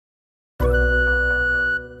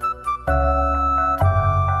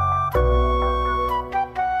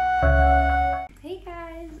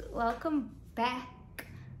welcome back.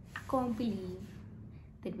 I can't believe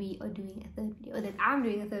that we are doing a third video, or that I'm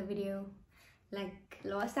doing a third video. Like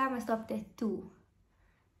last time I stopped at 2,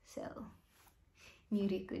 so new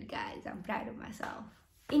record, guys. I'm proud of myself.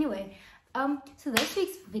 Anyway, so this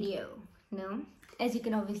week's video, as you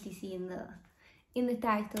can obviously see in the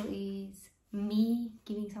title, is me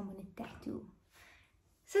giving someone a tattoo.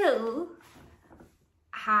 So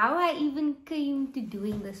how I even came to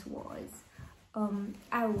doing this was,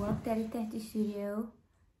 I worked at a tattoo studio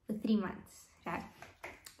for 3 months, right?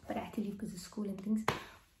 But I had to leave because of school and things.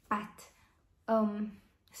 But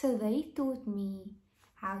so they taught me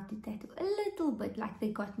how to tattoo a little bit. Like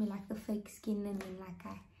they got me like the fake skin, and then like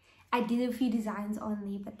I did a few designs on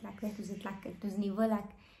there, but like that was it. Like it was never like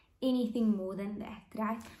anything more than that,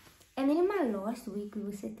 right? And then in my last week we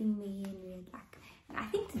were sitting there and we had like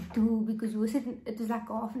nothing to do because we were sitting, it was like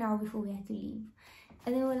half an hour before we had to leave,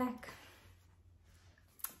 and they were like,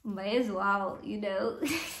 might as well,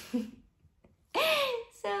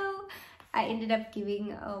 So I ended up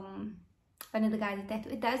giving one of the guys a tattoo.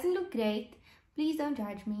 It doesn't look great, please don't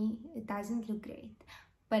judge me, it doesn't look great,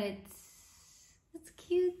 but it's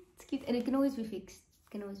cute, and it can always be fixed.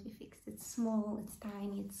 It's small, it's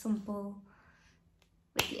tiny, it's simple.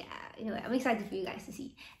 But yeah, anyway, I'm excited for you guys to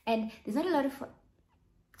see. And there's not a lot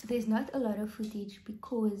of footage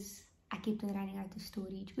because I kept on running out of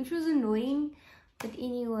storage, which was annoying. But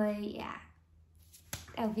anyway, yeah,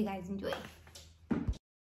 I hope you guys enjoy.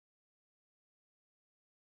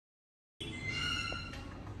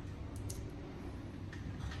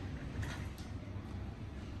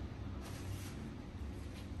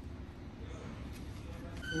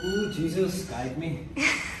 Oh, Jesus, guide me.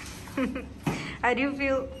 How do you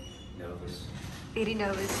feel? Nervous. Very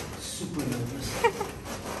nervous. Super nervous.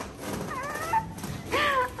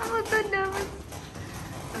 I'm also nervous.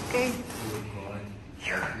 Okay. Oh,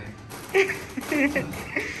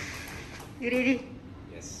 You ready?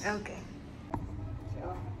 yes. Okay. So,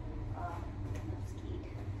 I'm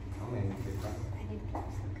scared. How many people? I need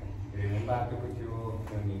gloves, okay. You remember how to put your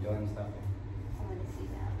needle and stuff in? I want to see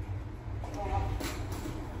that.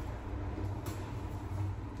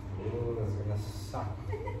 Oh, that's gonna suck.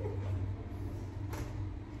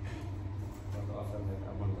 Not often that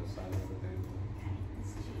I'm on the side of the table.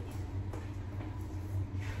 Let's check.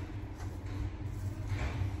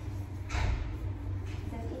 Is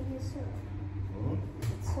that in your soul?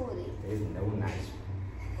 It's sorry. There's no nice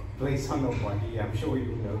place on the body. I'm sure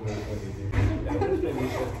you know what it is. That was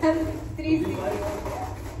delicious. 3 Will you like seconds. it?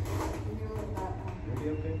 Will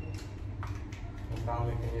you okay? I'm down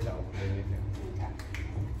making it out.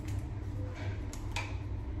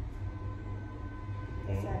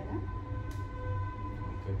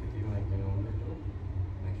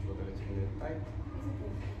 Make sure that it's in there tight.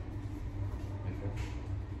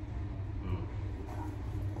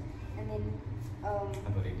 And then,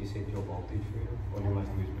 I've already set your voltage for you. All you must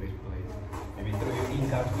do is press play. Maybe throw your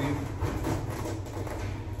ink out for you.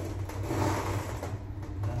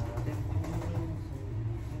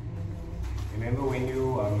 Remember when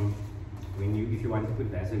if you want to put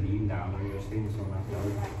Vaseline down on your stencil,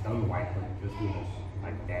 don't wipe it, just do this,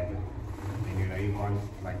 like dab it. And you can't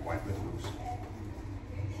like wipe it loose.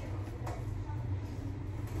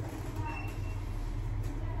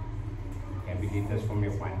 Can we get this from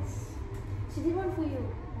your pants? she did one for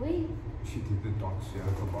you. Wait. She did the dots here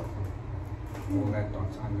at the bottom. All that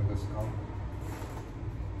dots under the skull.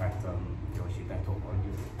 But she that top on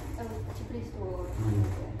you. She placed all.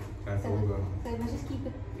 That's So all the. you must just keep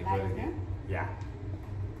it light, no? Yeah.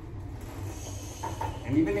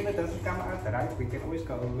 And even if it doesn't come out right, we can always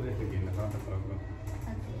go over it again. That's not a problem.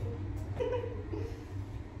 Okay.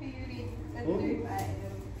 You read. That's Oh. very fine.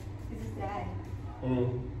 This is dad.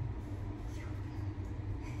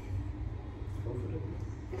 Go for it.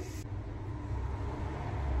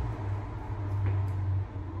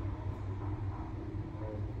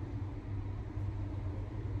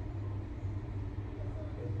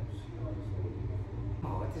 Oh,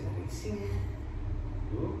 what is racing?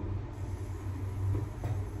 Oh.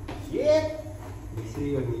 Shit! You see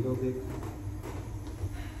your needle bit?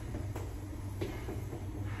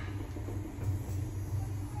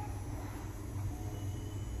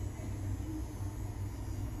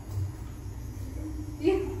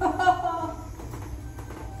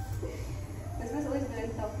 This was always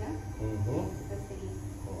going top, no? Because they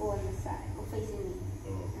go on the side, or facing me.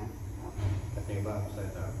 Yeah? Okay. I think about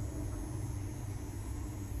upside down.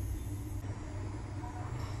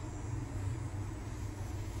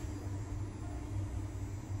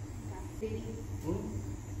 Ready? Yes,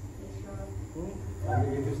 sure. I'm going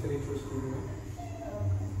to get this straight for school.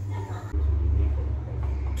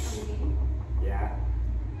 Okay.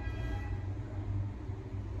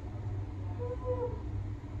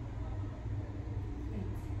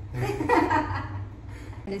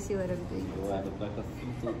 Let's see what I'm doing. Oh, I look like a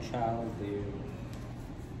fetal child there.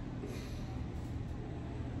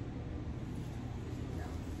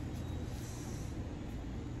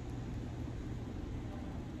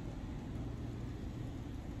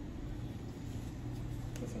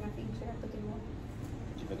 There's enough ink. Should I put in more?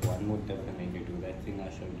 But one more tip and then you do that thing I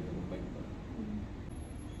showed you.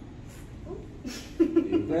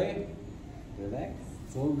 Okay? Relax.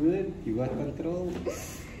 It's all good. You got control.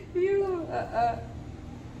 You.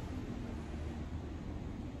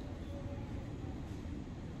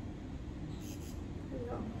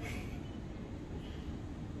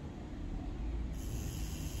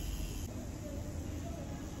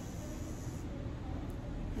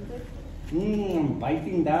 I'm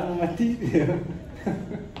biting down on my teeth here.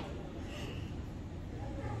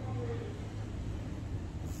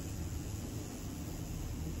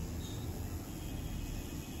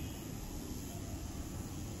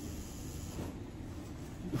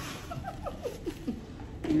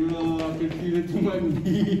 I can feel it in my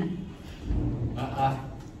knee.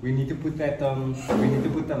 We need to put that we need to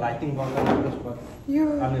put the lighting bulb on the spot. Yeah.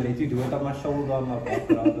 I'm gonna let you do it on my shoulder, on my back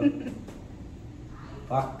rather.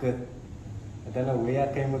 Fuck it. I don't know where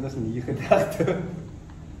I came with this knee gedachte.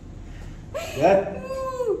 Yeah.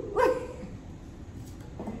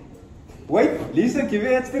 Wait, Lisa, give me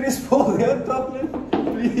extra response here, Toplin.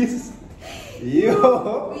 Please.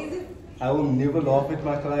 Yo. I will never laugh at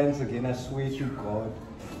my clients again, I swear to God.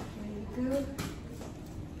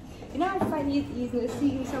 You know how funny it is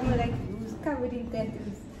seeing someone like who's covered in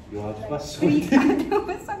tattoos? You are Like just freak out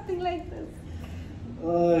over something like this.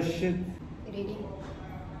 Oh shit. Ready?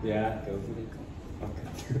 Yeah, go for it.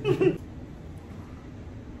 Okay.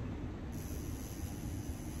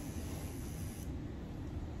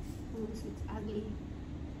 Oh, this looks ugly.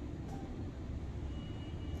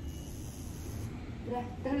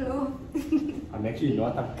 Hello. I'm actually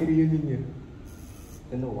not, I'm cleaning it.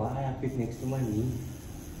 I don't know why I have it next to my knee.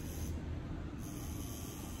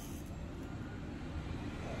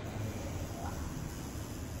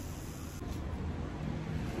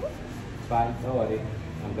 Fine, don't worry.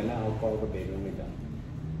 I'm gonna help all the bedroom with them.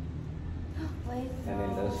 Wait. And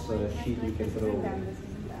then there's a sheet you can throw away. This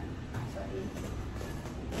isn't done. Sorry.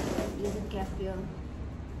 There's a gap here.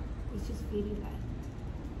 It's just very light.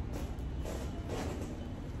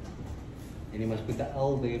 And you must put the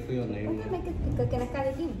L there for your I name. can make it thicker. Can I cut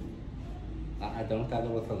it in? I don't color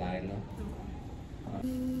with a liner. Okay.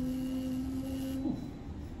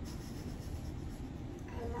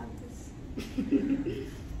 I love this.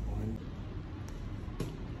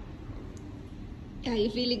 How are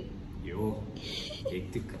you feeling? Yo,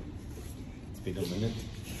 hectic. It's been a minute.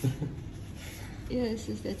 Yes,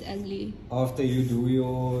 that's ugly. After you do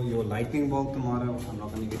your lightning bolt tomorrow, I'm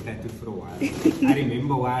not going to get tattooed for a while. I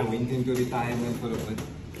remember why I went into retirement for a bit.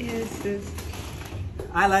 Yes, yes.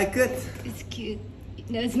 I like it. It's cute.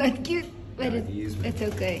 No, it's not cute, but No, it is, man. it's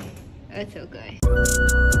okay. It's okay.